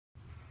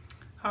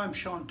Hi, I'm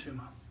Shawn Tuma.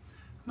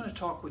 I'm going to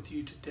talk with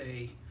you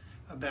today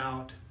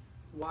about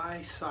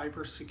why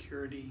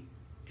cybersecurity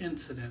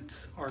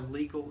incidents are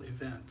legal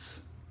events.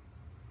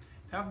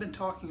 Now, I've been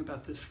talking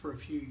about this for a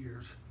few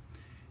years,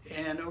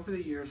 and over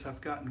the years I've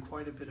gotten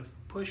quite a bit of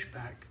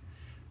pushback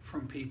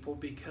from people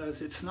because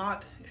it's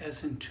not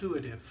as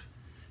intuitive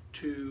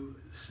to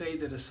say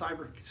that a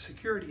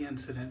cybersecurity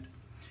incident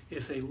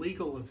is a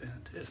legal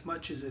event as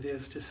much as it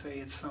is to say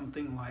it's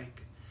something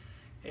like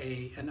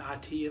an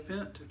IT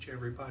event, which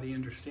everybody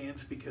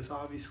understands because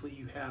obviously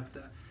you have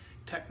the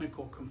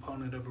technical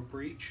component of a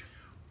breach,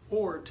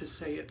 or to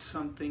say it's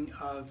something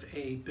of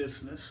a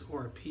business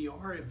or a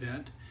PR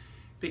event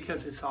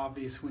because it's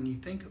obvious when you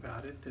think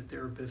about it that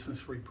there are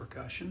business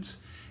repercussions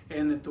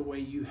and that the way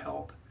you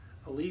help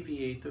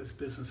alleviate those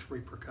business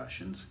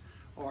repercussions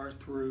are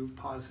through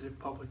positive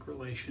public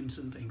relations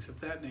and things of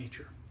that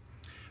nature.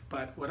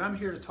 But what I'm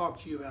here to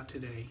talk to you about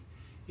today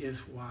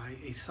is why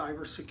a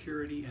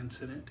cybersecurity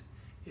incident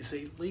is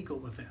a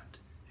legal event.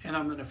 And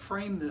I'm going to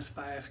frame this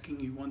by asking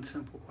you one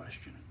simple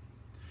question.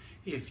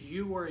 If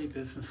you were a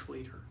business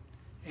leader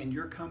and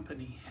your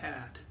company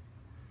had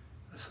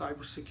a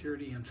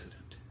cybersecurity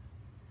incident,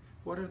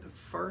 what are the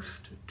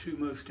first two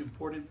most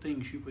important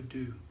things you would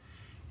do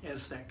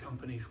as that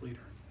company's leader?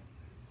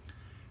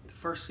 The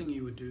first thing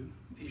you would do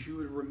is you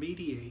would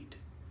remediate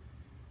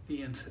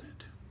the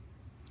incident.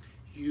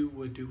 You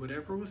would do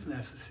whatever was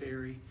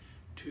necessary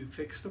to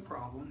fix the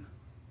problem.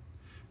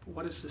 But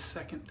what is the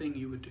second thing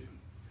you would do?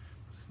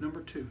 It's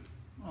number 2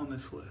 on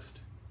this list.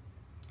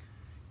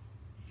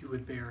 You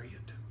would bury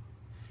it.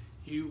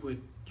 You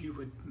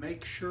would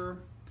make sure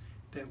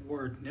that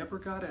word never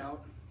got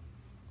out.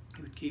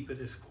 You would keep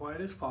it as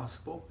quiet as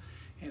possible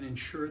and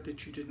ensure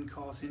that you didn't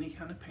cause any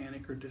kind of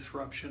panic or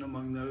disruption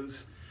among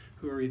those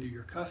who are either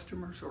your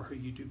customers or who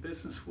you do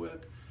business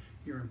with,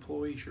 your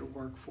employees, your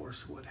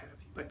workforce, what have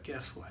you. But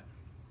guess what?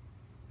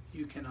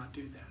 You cannot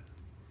do that.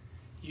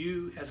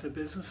 You, as a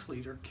business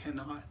leader,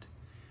 cannot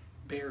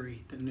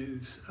bury the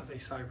news of a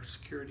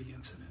cybersecurity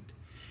incident.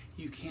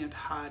 You can't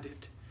hide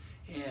it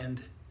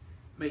and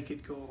make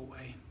it go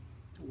away.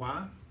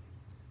 Why?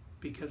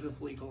 Because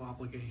of legal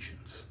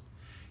obligations.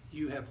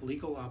 You have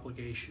legal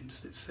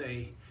obligations that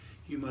say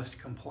you must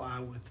comply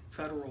with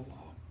federal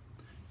law.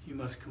 You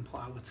must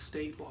comply with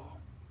state law.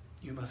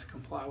 You must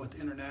comply with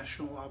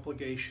international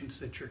obligations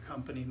that your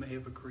company may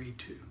have agreed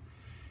to.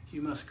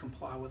 You must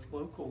comply with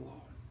local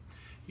law.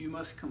 You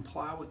must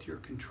comply with your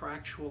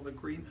contractual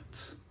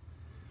agreements.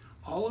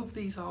 All of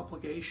these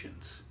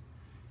obligations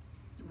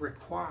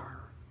require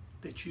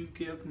that you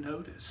give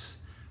notice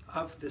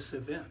of this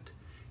event,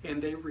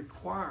 and they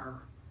require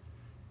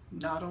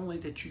not only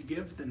that you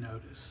give the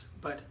notice,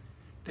 but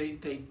they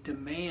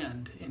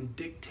demand and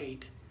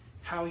dictate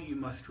how you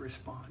must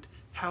respond,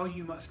 how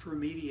you must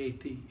remediate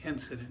the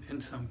incident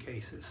in some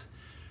cases,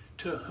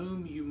 to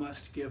whom you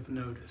must give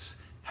notice,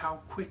 how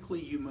quickly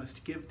you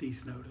must give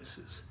these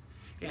notices.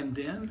 And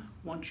then,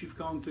 once you've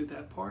gone through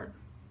that part,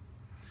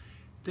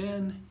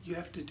 then you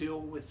have to deal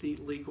with the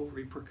legal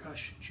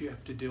repercussions. You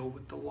have to deal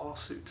with the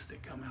lawsuits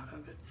that come out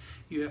of it.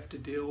 You have to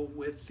deal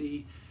with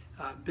the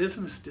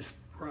business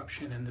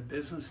disruption and the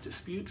business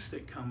disputes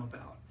that come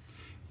about.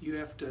 You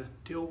have to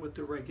deal with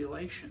the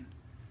regulation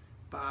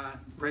by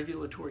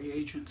regulatory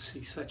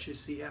agencies such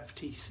as the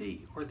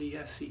FTC or the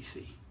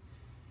SEC.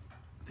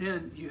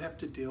 Then you have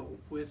to deal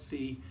with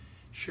the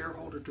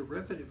shareholder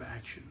derivative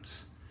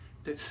actions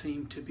that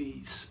seem to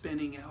be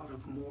spinning out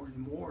of more and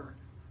more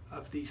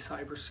of these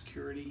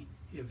cybersecurity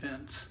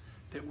events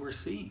that we're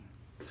seeing.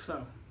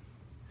 So,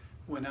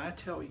 when I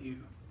tell you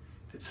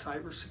that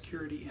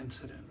cybersecurity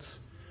incidents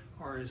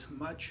are as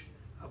much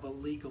of a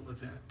legal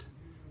event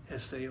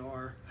as they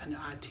are an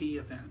IT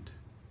event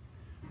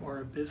or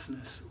a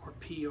business or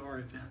PR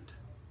event,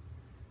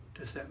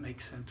 does that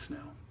make sense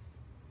now?